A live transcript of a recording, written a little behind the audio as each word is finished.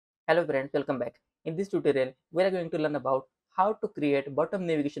Hello friends, welcome back. In this tutorial, we are going to learn about how to create bottom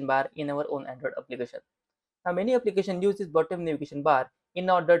navigation bar in our own Android application. Now, many applications use this bottom navigation bar in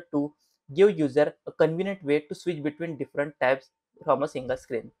order to give user a convenient way to switch between different tabs from a single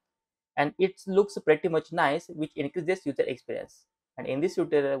screen. And it looks pretty much nice, which increases user experience. And in this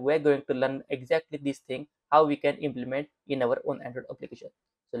tutorial, we are going to learn exactly this thing, how we can implement in our own Android application.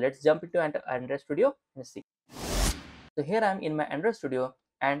 So let's jump into Android Studio and see. So here I am in my Android Studio,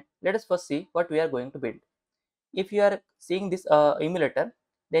 and let us first see what we are going to build. If you are seeing this emulator,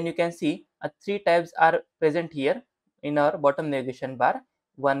 then you can see three tabs are present here in our bottom navigation bar.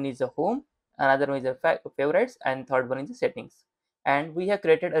 One is a home, another one is a favorites, and third one is the settings. And we have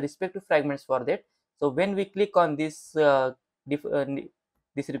created a respective fragments for that. So when we click on this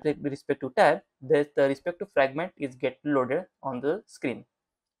respective tab, the respective fragment is get loaded on the screen.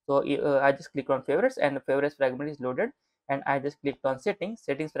 So I just click on favorites and the favorites fragment is loaded, and I just clicked on settings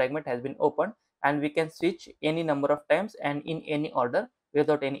fragment has been opened, and we can switch any number of times and in any order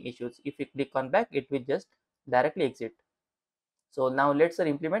without any issues. If we click on back, it will just directly exit. So now let us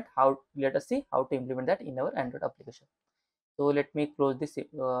see how to implement that in our Android application. So let me close this,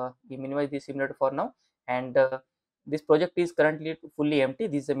 minimize this simulator for now, and this project is currently fully empty.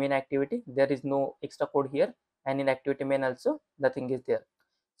 This is the main activity. There is no extra code here, and in activity main also nothing is there.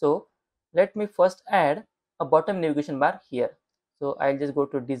 So let me first add a bottom navigation bar here. So I'll just go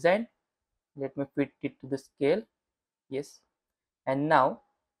to design. Let me fit it to the scale. Yes. And now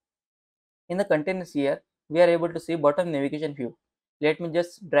in the containers here, we are able to see bottom navigation view. Let me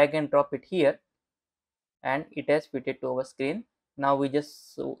just drag and drop it here, and it has fitted to our screen. Now we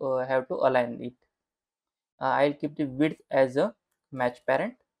just have to align it. I'll keep the width as a match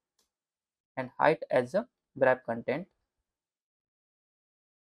parent and height as a grab content.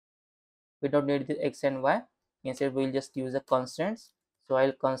 We don't need the x and y. Instead, we'll just use the constants. So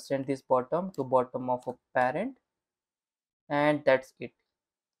I'll constant this bottom to bottom of a parent, and that's it.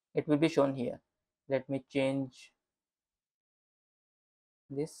 It will be shown here. Let me change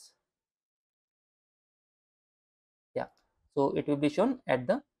this. Yeah, so it will be shown at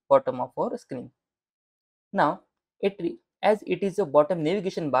the bottom of our screen. Now, as it is a bottom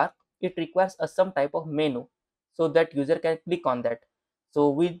navigation bar, it requires some type of menu so that user can click on that. So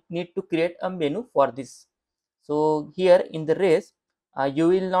we need to create a menu for this. So here in the race, you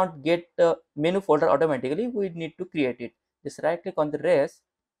will not get a menu folder automatically. We need to create it. Just right click on the race,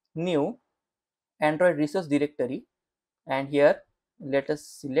 new Android resource directory, and here let us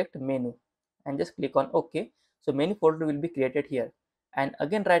select menu and just click on OK. So menu folder will be created here, and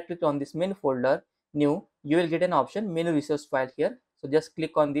again right click on this menu folder, new. You will get an option menu resource file here. So just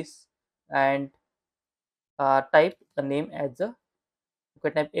click on this and type a name as a, you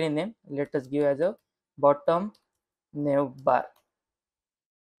can type any name. Let us give as a bottom navbar,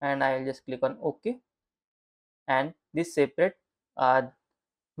 and I will just click on OK, and this separate uh,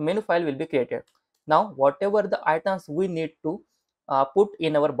 menu file will be created. Now whatever the items we need to put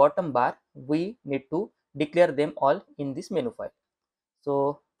in our bottom bar, we need to declare them all in this menu file.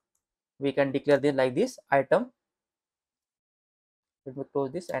 So we can declare them like this item. Let me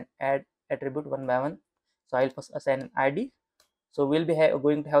close this and add attribute one by one. So I'll first assign an ID. So we'll be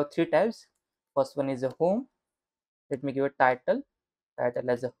going to have three tabs. First one is a home. Let me give a title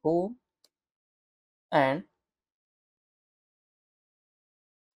as a home, and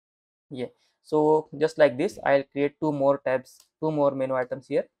yeah, so just like this I'll create two more tabs, two more menu items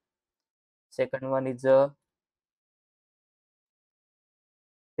here. Second one is a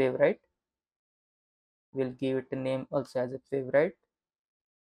favorite. We'll give it a name also as a favorite.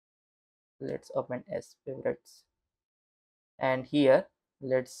 Let's open as favorites, and here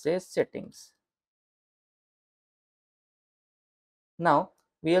let's say settings. Now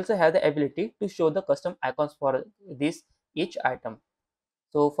we also have the ability to show the custom icons for this each item.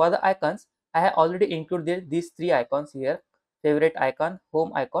 So for the icons, I have already included these three icons here: favorite icon,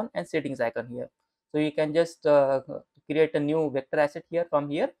 home icon, and settings icon here. So you can just create a new vector asset here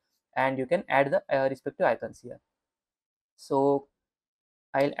from here, and you can add the respective icons here. So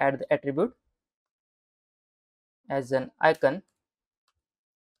I'll add the attribute as an icon,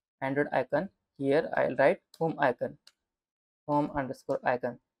 Android icon. Here I'll write home icon, home underscore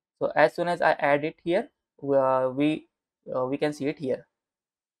icon. So as soon as I add it here, we can see it here.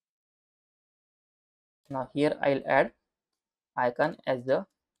 Now here I'll add icon as the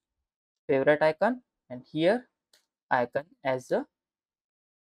favorite icon, and here icon as the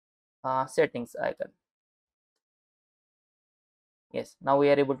settings icon. Yes, now we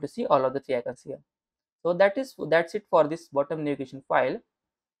are able to see all of the three icons here. So that's it for this bottom navigation file.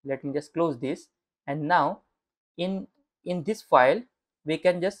 Let me just close this, and now in this file we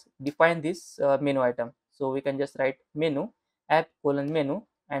can just define this menu item. So we can just write menu app colon menu,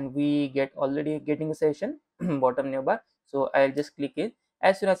 and we get already getting a session bottom navbar. So I'll just click it.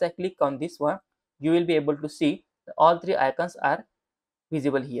 As soon as I click on this one, you will be able to see all three icons are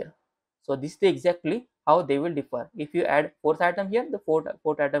visible here. So this is exactly how they will differ. If you add fourth item here, the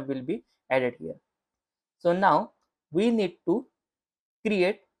fourth item will be added here. So now we need to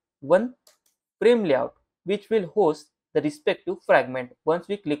create one frame layout which will host the respective fragment once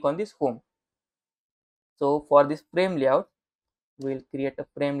we click on this home. So for this frame layout, we'll create a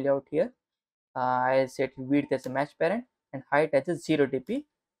frame layout here. I'll set width as a match parent and height as a 0 dp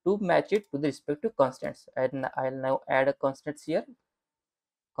to match it to the respective constants. And I'll now add a constants here,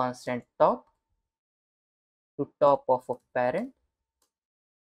 constant top to top of a parent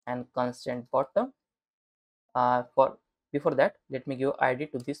and constant bottom. For before that, let me give id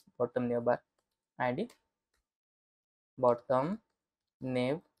to this bottom navbar. Id bottom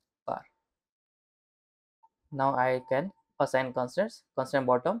navbar. Now I can assign constants, constant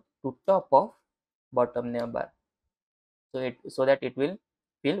bottom to top of bottom navbar. So that it will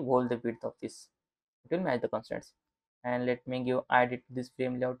fill all the width of this. It will match the constants. And let me give id to this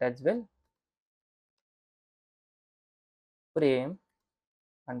frame layout as well. Frame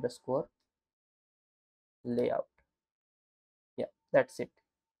underscore layout. Yeah, that's it.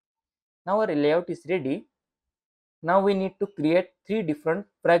 Now our layout is ready. Now we need to create three different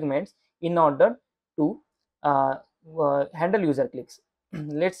fragments in order to uh, handle user clicks.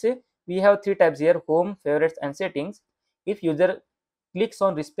 Let's say we have three tabs here: home, favorites, and settings. If user clicks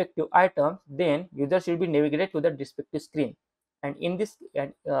on respective item, then user should be navigated to that respective screen. And in this,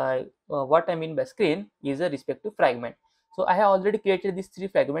 what I mean by screen is a respective fragment. So I have already created these three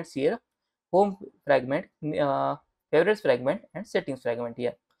fragments here: home fragment, favorites fragment, and settings fragment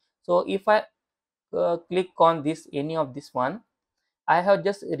here. So if I click on this any of this one, I have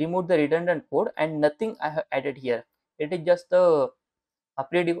just removed the redundant code and nothing I have added here. It is just a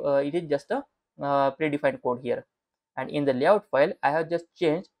predefined code here. And in the layout file, I have just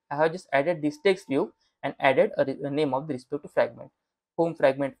added this text view and added a name of the respective fragment. Home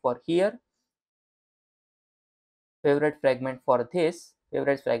fragment for here, favorite fragment for this,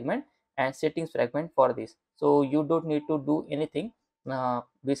 favorite fragment, and settings fragment for this. So you don't need to do anything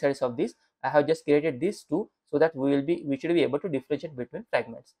besides of this. I have just created these two so that we should be able to differentiate between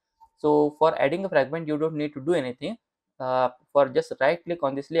fragments. So for adding a fragment, you don't need to do anything. For just right click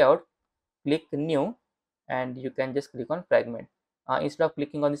on this layout, click new, and you can just click on fragment. Instead of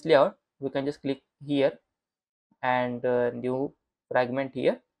clicking on this layout, we can just click here and new fragment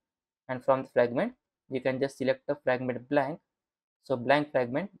here, and from the fragment you can just select a fragment blank. So blank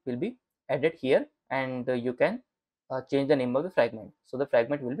fragment will be added here, and you can change the name of the fragment, so the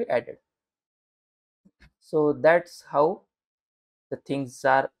fragment will be added. So that's how the things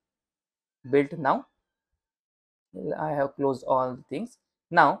are built. Now I have closed all the things.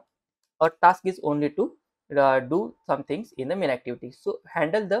 Now our task is only to do some things in the main activity. So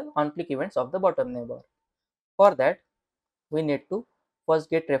handle the on-click events of the bottom neighbor. For that, we need to first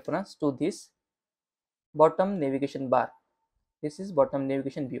get reference to this bottom navigation bar. This is bottom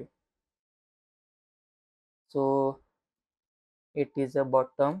navigation view. So it is a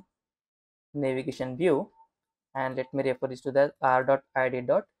bottom navigation view, and let me refer this to the r.id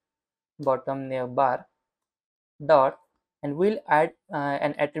dot bottom navbar dot, and we'll add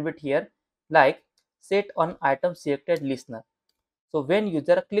an attribute here like set on item selected listener. So when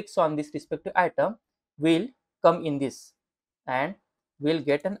user clicks on this respective item, will come in this, and we'll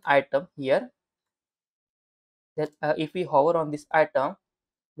get an item here that if we hover on this item,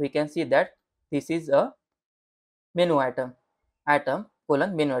 we can see that this is a menu item, item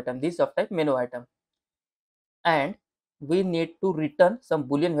colon menu item. This is of type menu item, and we need to return some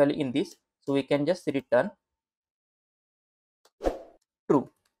boolean value in this. So we can just return true.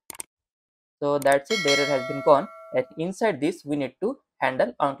 So that's it, the error has been gone. And inside this, we need to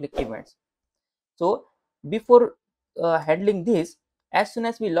handle on-click events. So before handling this, as soon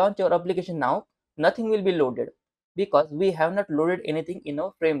as we launch our application now, nothing will be loaded because we have not loaded anything in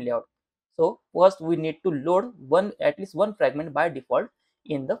our frame layout. So first we need to load at least one fragment by default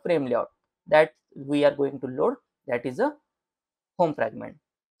in the frame layout that we are going to load, that is a home fragment.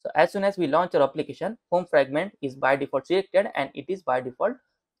 So as soon as we launch our application, home fragment is by default selected and it is by default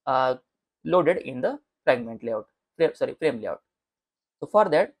uh, loaded in the fragment layout, frame layout. So for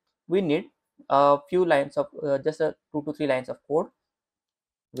that, we need a few lines of just 2 to 3 lines of code.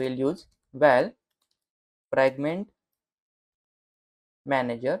 We'll use val fragment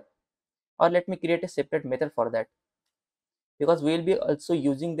manager, or let me create a separate method for that, because we will be also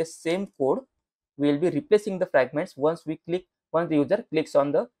using the same code. We will be replacing the fragments once we click once the user clicks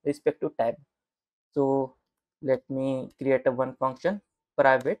on the respective tab. So let me create a one function,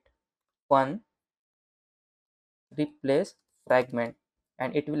 private one replace fragment,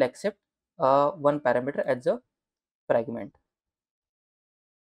 and it will accept one parameter as a fragment,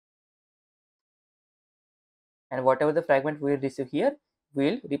 and whatever the fragment we will receive here, we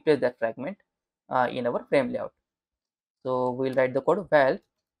will replace that fragment in our frame layout. So we will write the code val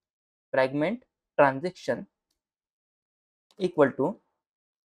fragment transaction equal to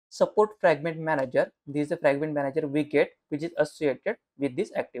support fragment manager. This is the fragment manager we get, which is associated with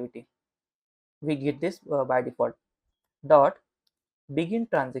this activity. We get this by default. Dot begin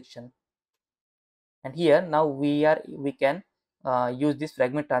transaction, and here now we can use this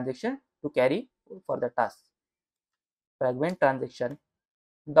fragment transaction to carry for the task. Fragment transaction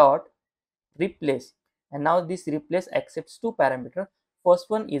dot replace, and now this replace accepts two parameters. First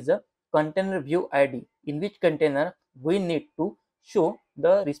one is a container view id, in which container we need to show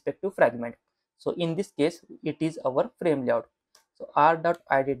the respective fragment. So in this case it is our frame layout, so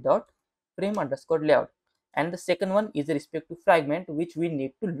r.id.frame underscore layout, and the second one is the respective fragment which we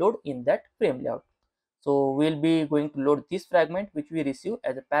need to load in that frame layout. So we'll be going to load this fragment which we receive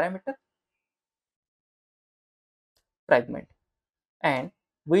as a parameter fragment, and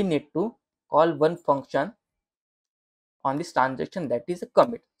we need to call one function on this transaction, that is a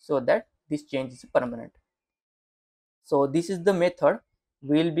commit, so that this change is permanent. So this is the method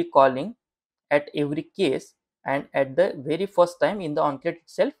we will be calling at every case, and at the very first time in the onCreate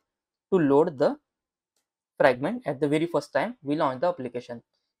itself, to load the fragment at the very first time we launch the application.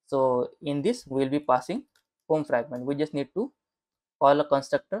 So in this we will be passing home fragment. We just need to call a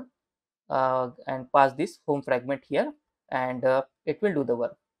constructor and pass this home fragment here, and it will do the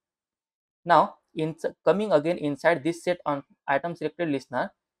work. Now in coming again inside this set on item selected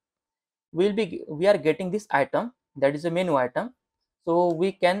listener, we are getting this item, that is a menu item. So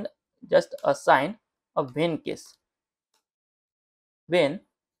we can just assign a when case, when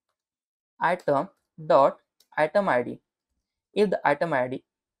item dot item id, if the item id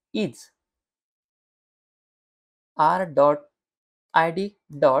is r dot id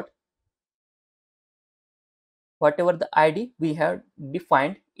dot whatever the id we have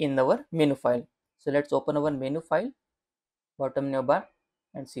defined in our menu file. So let's open our menu file, bottom navbar,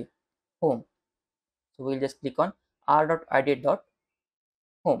 and see home. So we'll just click on r.id.home.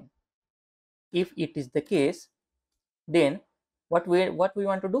 If it is the case, then what we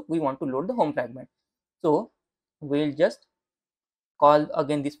want to do, we want to load the home fragment. So we'll just call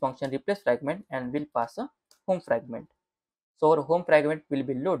again this function replace fragment, and we'll pass a home fragment. So our home fragment will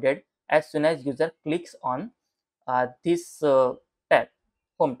be loaded as soon as user clicks on this tab,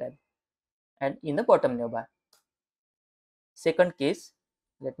 home tab, and in the bottom navbar. Second case,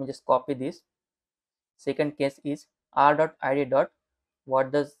 let me just copy this. Second case is r.id.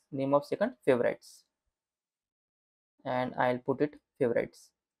 What does name of second? Favorites, and I'll put it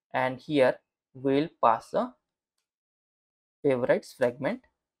favorites, and here we'll pass a favorites fragment.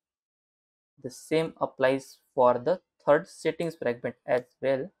 The same applies for the third settings fragment as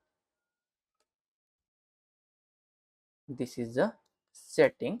well. This is the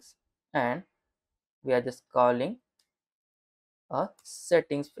settings, and we are just calling a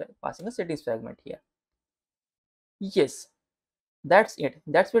settings, passing a settings fragment here. Yes, that's it.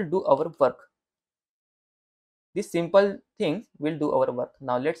 That will do our work. These simple things will do our work.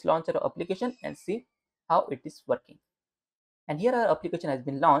 Now let's launch our application and see how it is working. And here our application has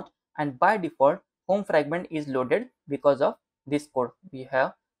been launched, and by default home fragment is loaded because of this code. We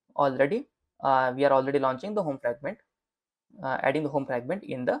are already launching the home fragment, adding the home fragment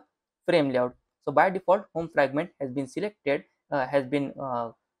in the frame layout. So by default home fragment has been selected, has been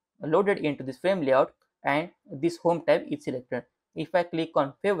loaded into this frame layout, and this home tab is selected. If I click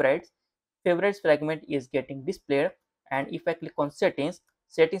on favorites, favorites fragment is getting displayed, and if I click on settings,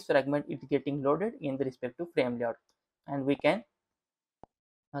 settings fragment is getting loaded in the respective frame layout, and we can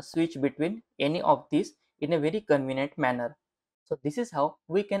switch between any of these in a very convenient manner. So this is how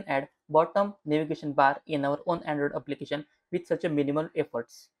we can add bottom navigation bar in our own Android application with such a minimal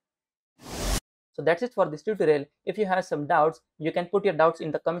efforts. So that's it for this tutorial. If you have some doubts, you can put your doubts in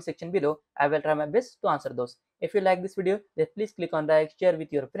the comment section below. I will try my best to answer those. If you like this video, then please click on like, share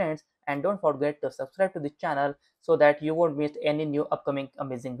with your friends, and don't forget to subscribe to this channel so that you won't miss any new upcoming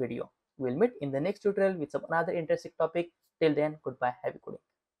amazing video. We'll meet in the next tutorial with some another interesting topic. Till then, goodbye. Have a good day.